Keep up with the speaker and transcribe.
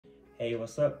Hey,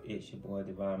 what's up? It's your boy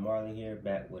Divine Marley here,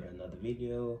 back with another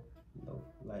video.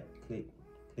 Like, click,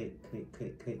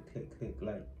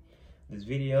 like this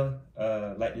video.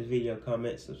 Like this video,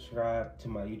 comment, subscribe to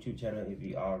my YouTube channel if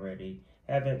you already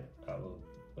haven't. I will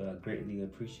greatly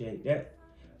appreciate that.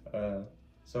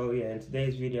 So yeah, in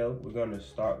today's video, I'm going to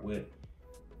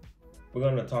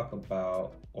talk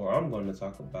about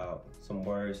some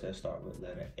words that start with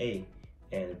letter A.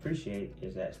 And appreciate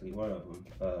is actually one of them,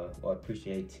 or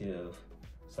appreciative.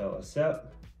 So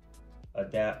accept,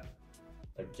 adapt,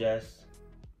 adjust,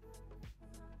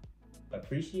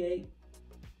 appreciate.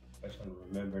 I'm trying to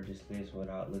remember this list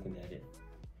without looking at it.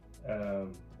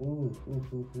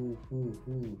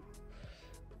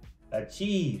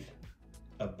 Achieve,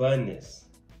 abundance,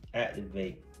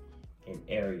 activate, and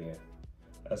area.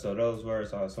 So those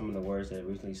words are some of the words that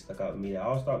recently stuck out to me. They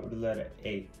all start with the letter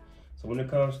A. So when it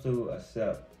comes to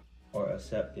accept or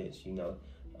acceptance, we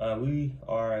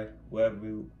are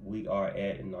wherever we are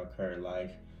at in our current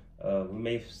life. We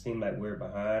may seem like we're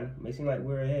behind, may seem like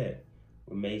we're ahead.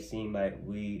 We may seem like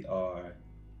we are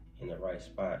in the right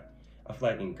spot. I feel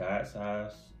like in God's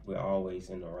eyes, we're always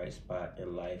in the right spot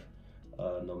in life,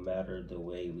 no matter the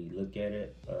way we look at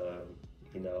it,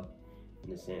 in a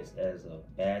sense as a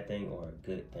bad thing or a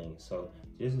good thing. So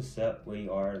just accept where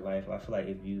you are in life. I feel like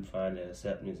if you find the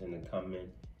acceptance in the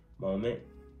coming moment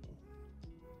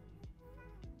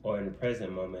or in the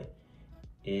present moment,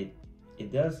 it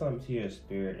does something to your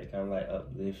spirit. It kind of like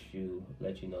uplifts you,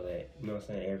 let you know that,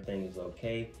 everything is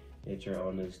okay, that you're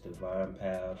on this divine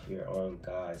path, you're on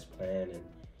God's plan, and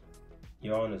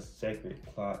you're on a sacred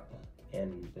clock,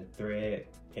 and the thread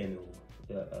and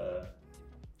the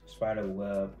spider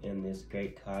web in this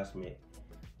great cosmic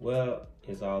web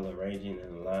is all arranging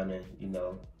and aligning,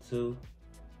 to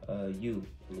you,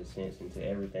 in a sense, and to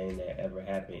everything that ever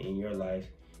happened in your life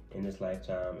in this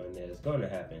lifetime and that is going to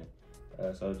happen.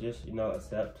 So just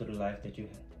accept the life that you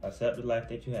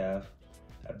have,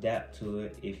 adapt to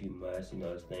it if you must.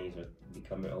 As things are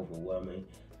becoming overwhelming,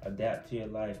 adapt to your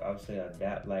life. I would say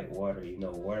adapt like water.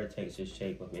 Water takes the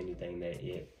shape of anything that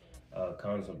it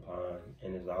comes upon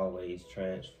and is always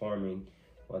transforming,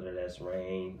 whether that's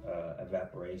rain,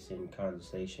 evaporation,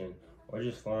 condensation, or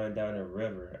just flowing down a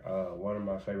river. One of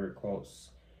my favorite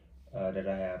quotes that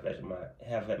I have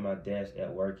at my desk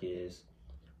at work is,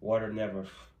 "Water never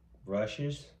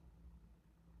rushes,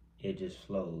 it just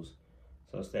flows."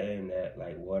 So saying that,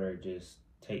 like, water just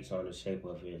takes on the shape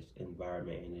of its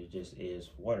environment and it just is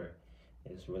water.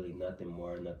 It's really nothing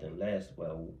more, nothing less.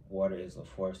 But water is a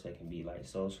force that can be like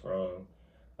so strong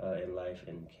in life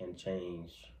and can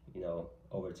change,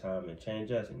 over time, and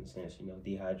change us in a sense.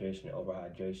 Dehydration,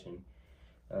 overhydration,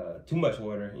 too much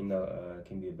water,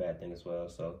 can be a bad thing as well.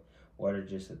 So water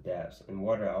just adapts, and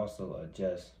water also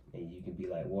adjusts. And you can be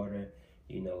like water,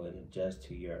 and adjust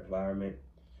to your environment,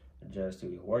 adjust to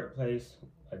your workplace,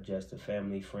 adjust to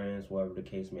family, friends, whatever the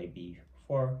case may be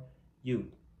for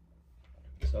you.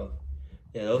 So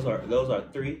yeah, those are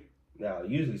three that I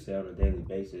usually say on a daily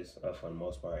basis for the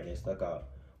most part, and they stuck out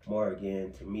more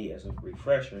again to me as a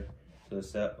refresher to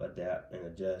accept, adapt, and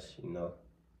adjust.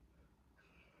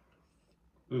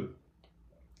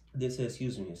 This is,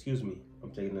 excuse me.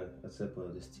 I'm taking a sip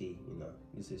of this tea.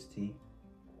 This is tea.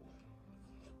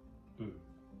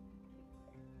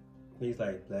 Things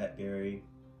like blackberry,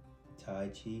 Tai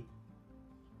Chi.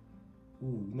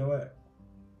 Ooh, you know what?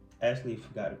 I actually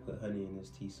forgot to put honey in this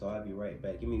tea, so I'll be right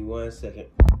back. Give me 1 second.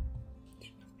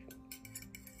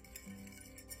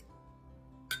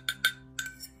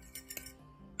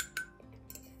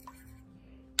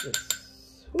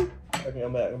 Yes. Whew. Okay,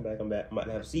 I'm back. I'm about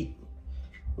to have a seat.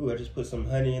 Ooh, I just put some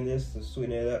honey in this to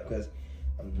sweeten it up, because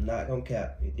I'm not gonna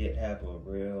cap. It did have a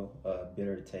real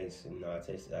bitter taste, and I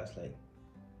tasted. I was like,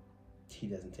 tea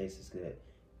doesn't taste as good.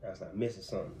 I was like, missing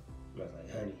something. I was like,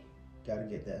 honey, gotta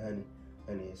get that honey.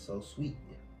 Honey is so sweet.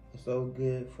 It's so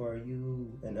good for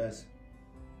you and us.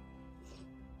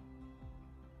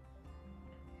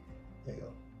 There you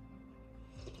go.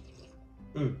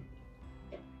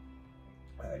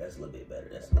 All right, that's a little bit better.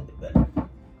 That's a little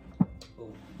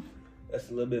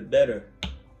bit better.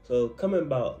 So thinking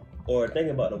about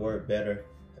the word better,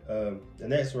 the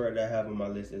next word that I have on my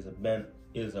list is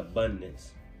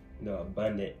abundance.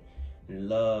 Abundant in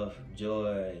love,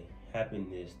 joy,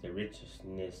 happiness, the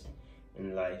richness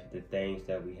in life, the things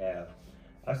that we have.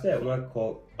 I said one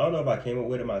quote, I don't know if I came up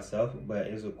with it myself, but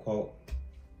it's a quote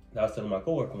that I was telling my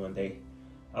coworker one day.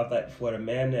 I was like, for the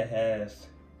man that has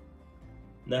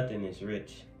nothing is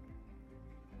rich,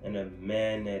 and the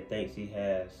man that thinks he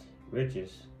has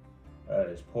riches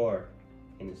is poor,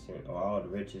 in a sense, or all the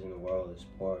riches in the world is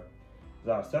poor.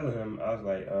 So I was telling him, I was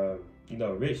like,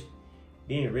 rich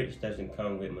being rich doesn't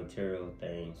come with material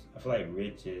things. I feel like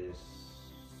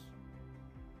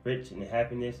rich in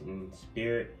happiness and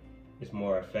spirit is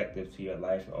more effective to your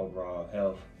life and overall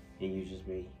health than you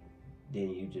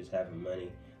just having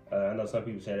money. I know some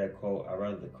people say that quote, "I'd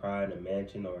rather cry in a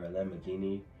mansion or a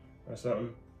Lamborghini or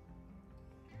something."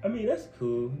 I mean, that's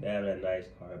cool to have a nice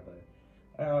car, but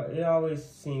it always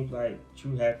seems like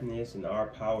true happiness and our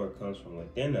power comes from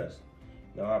within us.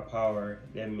 You know, our power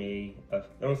that may,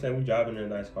 I'm saying we driving in a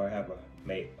nice car, have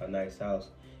a nice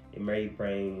house, it may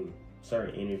bring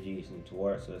certain energies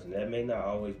towards us, and that may not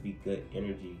always be good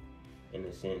energy in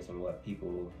the sense of what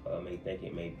people may think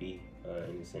it may be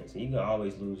in the sense. And you can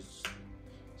always lose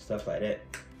stuff like that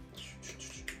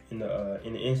in the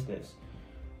instance.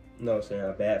 You know what I'm saying?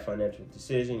 A bad financial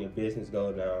decision, your business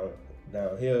go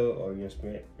downhill, or your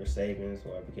savings, or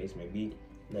whatever the case may be,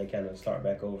 and then kind of start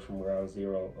back over from around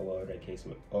zero, or whatever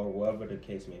the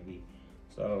case may be.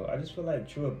 So I just feel like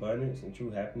true abundance and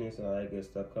true happiness and all that good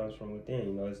stuff comes from within.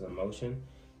 You know, it's an emotion.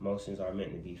 Emotions are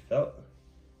meant to be felt,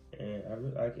 and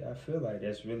I feel like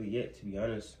that's really it, to be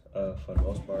honest, for the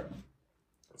most part.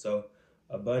 So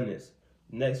abundance.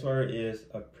 Next word is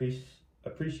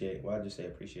appreciate. Well, I just say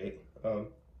appreciate.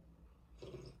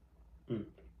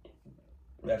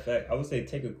 Matter of fact, I would say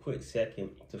take a quick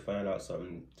second to find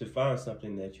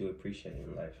something that you appreciate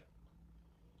in life.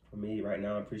 For me, right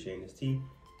now, I'm appreciating this tea,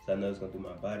 so I know it's gonna do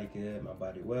my body good, my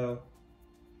body well.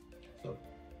 So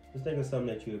just think of something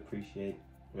that you appreciate.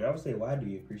 And I would say, why do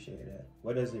you appreciate that?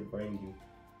 What does it bring you?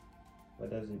 What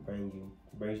does it bring you?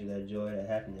 It brings you that joy, that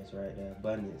happiness, right? That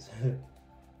abundance.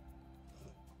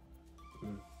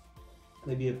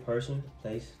 Maybe a person,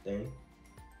 place, thing.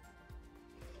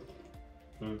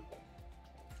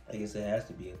 I guess it has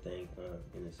to be a thing,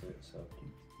 in a sense. So,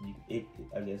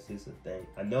 I guess it's a thing.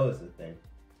 I know it's a thing.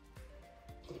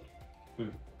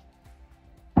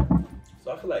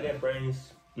 So I feel like that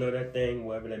brings, that thing,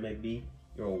 whatever that may be,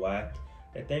 your why.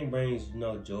 That thing brings,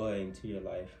 joy into your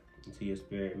life, into your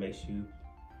spirit. It makes you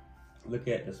look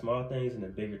at the small things and the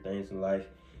bigger things in life,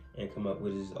 and come up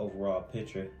with this overall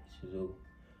picture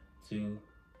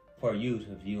for you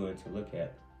to view and to look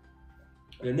at.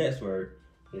 The next word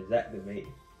is activate.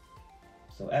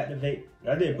 So activate,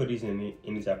 I didn't put these in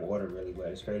any type of order really, but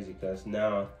it's crazy because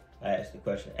now I asked the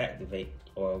question activate,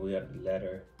 or we have the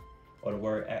letter or the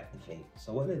word activate.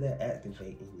 So what did that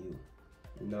activate in you?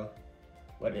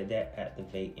 What did that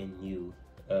activate in you?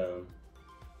 So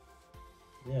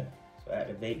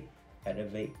activate,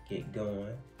 get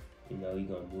going. You're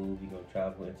gonna move, you're gonna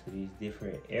travel into these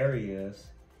different areas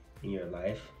in your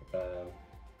life. You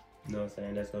know what I'm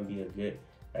saying? That's gonna be a good,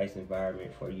 nice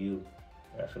environment for you.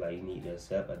 I feel like you need to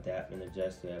accept, adapt, and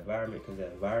adjust to the environment, because the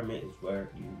environment is where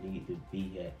you need to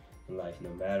be at in life. No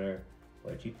matter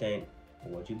what you think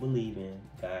or what you believe in,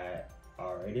 God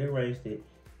already arranged it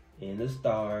in the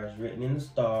stars, written in the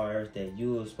stars, that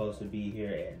you are supposed to be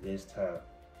here at this time.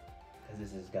 Because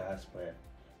this is God's plan.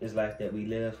 This life that we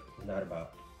live is not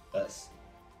about us.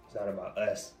 It's not about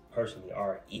us personally,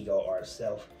 our ego, our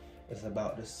self. It's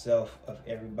about the self of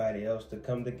everybody else to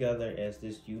come together as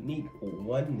this unique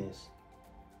oneness.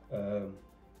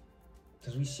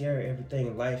 Because we share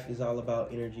everything. Life is all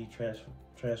about energy,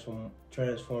 transforming,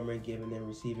 giving and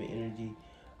receiving energy.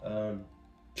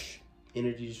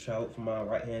 Energy just traveled from my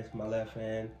right hand to my left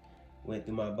hand, went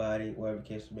through my body, wherever the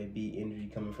case may be. Energy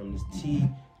coming from this tea,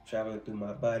 traveling through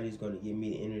my body is going to give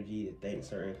me the energy to think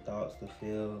certain thoughts, to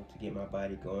feel, to get my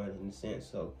body going in a sense.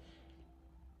 So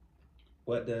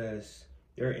what does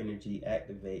your energy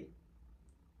activate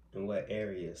in what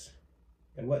areas?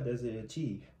 And what does it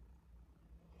achieve?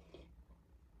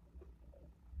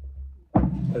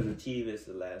 Because achieve is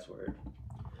the last word.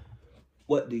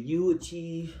 What do you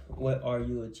achieve? What are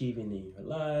you achieving in your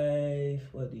life?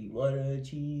 What do you want to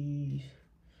achieve?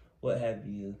 What have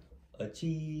you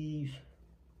achieved?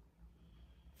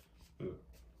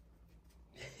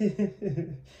 Yeah.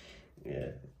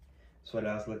 That's what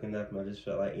I was looking up, and I just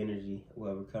felt like energy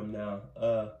will come now.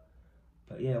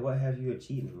 But yeah, what have you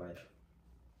achieved in life?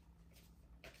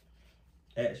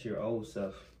 Ask your old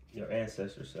self, your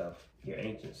ancestor self, your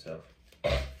ancient self.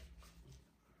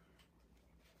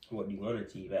 What do you want to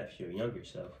achieve? Ask your younger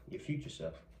self, your future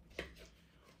self.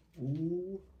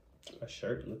 Ooh, a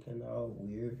shirt looking all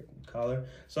weird, collar.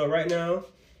 So right now,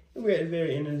 we're at the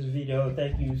very end of this video.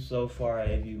 Thank you so far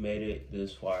if you made it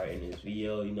this far in this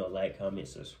video. Like, comment,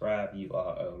 subscribe. You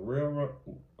are a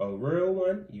real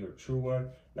one. You're a true one.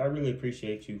 And I really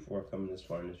appreciate you for coming this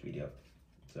far in this video.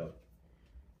 So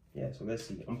yeah, so let's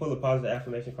see. I'm gonna pull a positive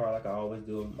affirmation card like I always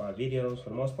do in my videos for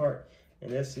the most part. And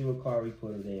let's see what card we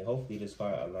pull today. Hopefully this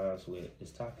card aligns with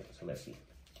this topic. So let's see.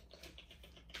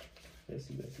 Let's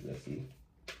see. Let's see.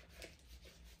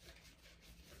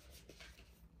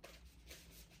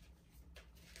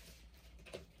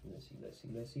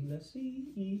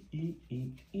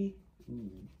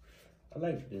 Ooh. I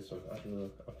like this one. I'm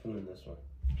feeling this one.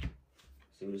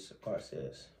 See what this card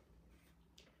says.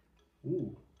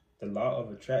 Ooh. The law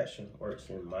of attraction works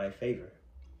in my favor.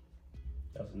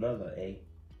 That's another A.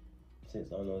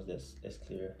 Since I don't know if that's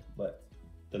clear. But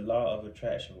the law of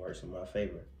attraction works in my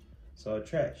favor. So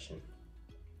attraction.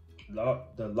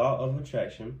 The law of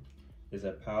attraction is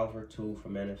a powerful tool for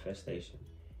manifestation.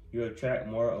 You attract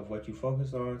more of what you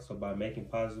focus on, so by making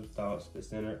positive thoughts the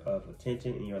center of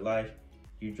attention in your life,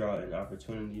 you draw in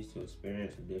opportunities to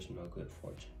experience additional good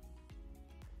fortune.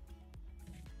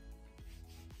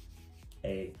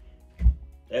 Hey,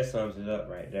 that sums it up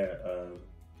right there.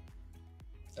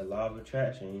 The law of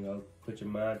attraction, put your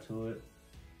mind to it,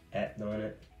 act on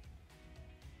it,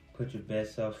 put your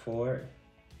best self forward,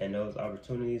 and those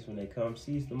opportunities, when they come,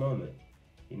 seize the moment.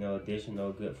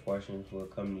 Additional good fortunes will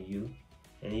come to you.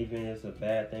 And even if it's a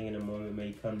bad thing in the moment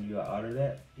may come to you out of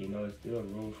that, it's still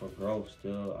room for growth,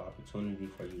 still opportunity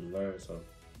for you to learn. So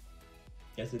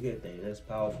that's a good thing. That's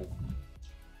powerful.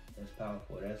 That's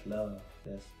powerful. That's love.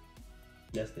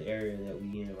 That's the area that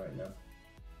we in right now.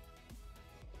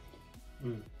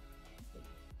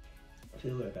 I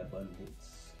feel like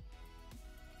abundance.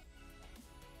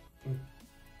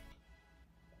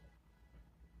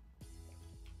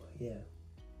 Yeah.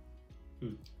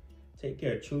 Take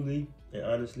care, truly and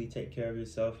honestly take care of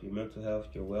yourself, your mental health,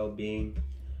 your well-being,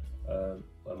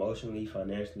 emotionally,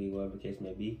 financially, whatever the case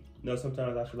may be.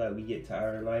 Sometimes I feel like we get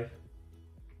tired in life,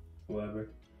 whatever,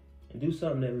 and do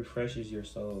something that refreshes your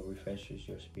soul, refreshes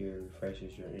your spirit,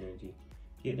 refreshes your energy.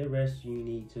 Get the rest you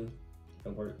need to,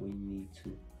 and work when you need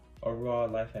to. Overall,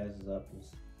 life has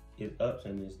its ups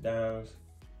and its downs.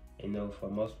 For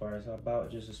the most part, it's about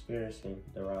just experiencing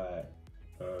the ride.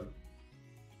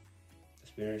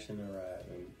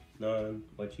 And knowing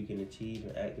what you can achieve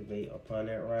and activate upon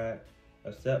that ride.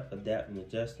 Accept, adapt, and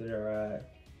adjust to the ride.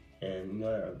 And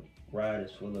that ride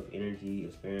is full of energy,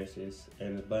 experiences,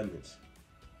 and abundance,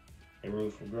 and room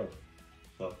for growth.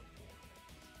 So,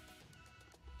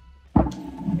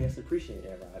 let's appreciate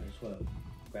that ride as well.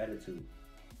 Gratitude.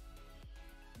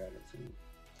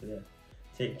 So yeah,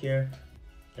 take care,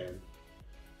 and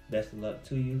best of luck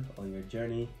to you on your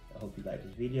journey. I hope you like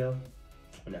this video,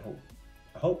 and I hope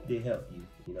they help you,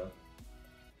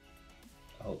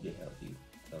 I hope they help you.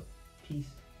 So, peace,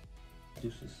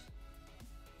 deuces,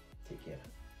 take care.